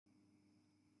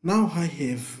Now I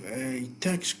have a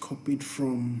text copied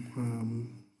from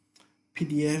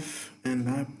PDF and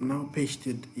I've now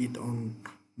pasted it on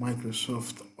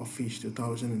Microsoft Office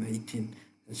 2018,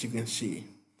 as you can see.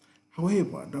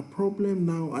 However, the problem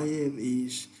now I have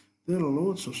is there are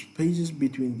lots of spaces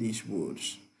between these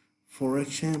words. For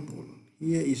example,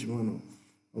 here is one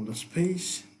of the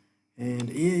space and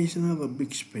here is another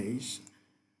big space,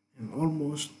 and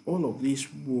almost all of these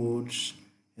words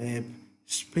have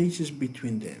spaces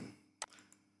between them.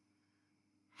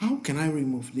 How can I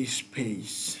remove this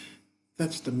space?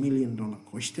 That's the $1,000,000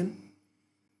 question.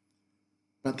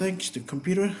 But thanks to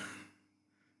computer,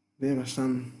 there are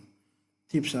some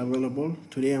tips available.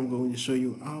 Today I'm going to show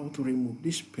you how to remove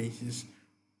these spaces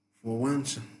for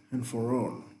once and for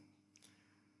all.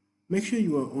 Make sure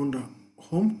you are on the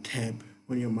Home tab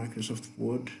on your Microsoft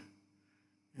Word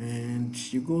and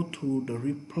you go to the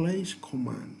Replace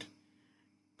command.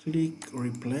 Click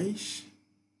Replace.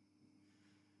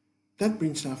 That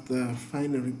brings up the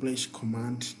Find and Replace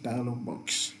command dialog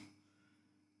box.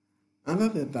 Under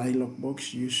the dialog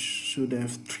box, you should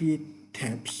have 3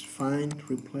 tabs: Find,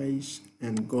 Replace,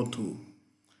 and Go To.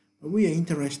 We are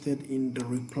interested in the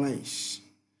Replace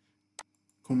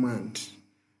command.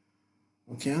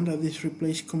 Okay, under this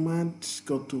Replace command,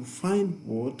 go to Find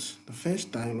Word, the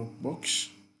first dialog box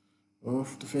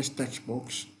of the first text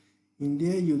box. In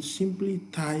there, you simply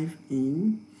type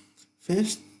in,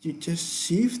 first you just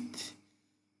Shift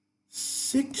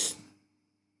 6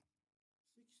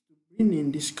 to bring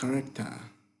in this character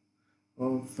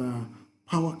of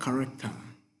power character,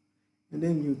 and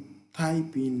then you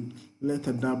type in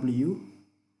letter W.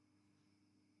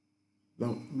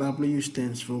 The W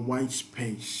stands for white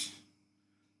space,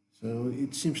 so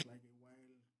it seems like a while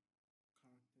character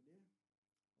there, or while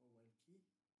key.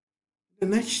 The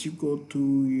next you go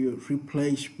to your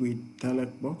Replace with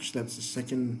dialog box. That's the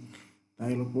second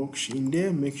dialog box. In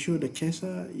there, make sure the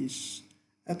cursor is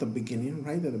at the beginning,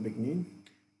 right at the beginning,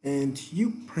 and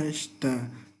you press the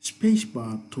space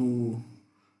bar to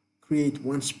create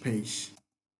one space.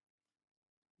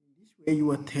 In this way, you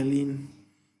are telling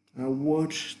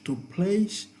words to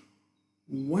place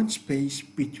one space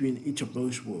between each of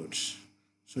those words.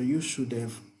 So you should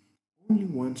have only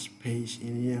one space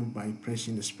in here by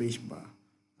pressing the space bar.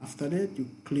 After that, you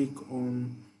click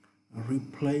on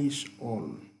Replace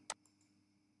All.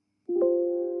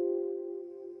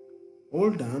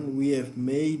 All done, we have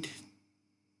made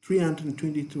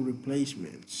 322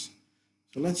 replacements.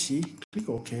 So let's see, click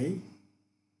OK,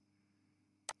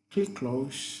 click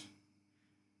Close.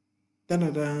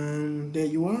 Da-da-da, there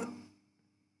you are.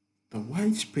 The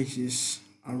white spaces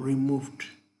are removed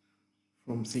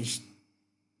from this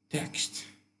text.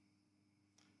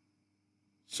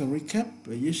 So recap,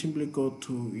 you simply go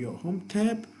to your Home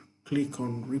tab, click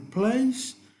on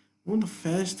Replace. On the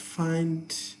first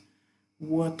Find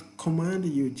Word command,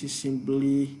 you just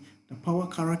simply the power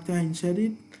character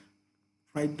inserted,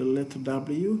 write the letter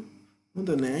W. On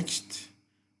the next,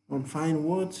 on Find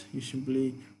Word, you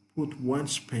simply put one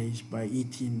space by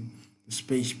hitting the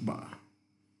space bar.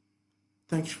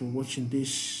 Thanks for watching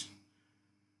this.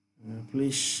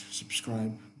 Please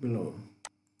subscribe below.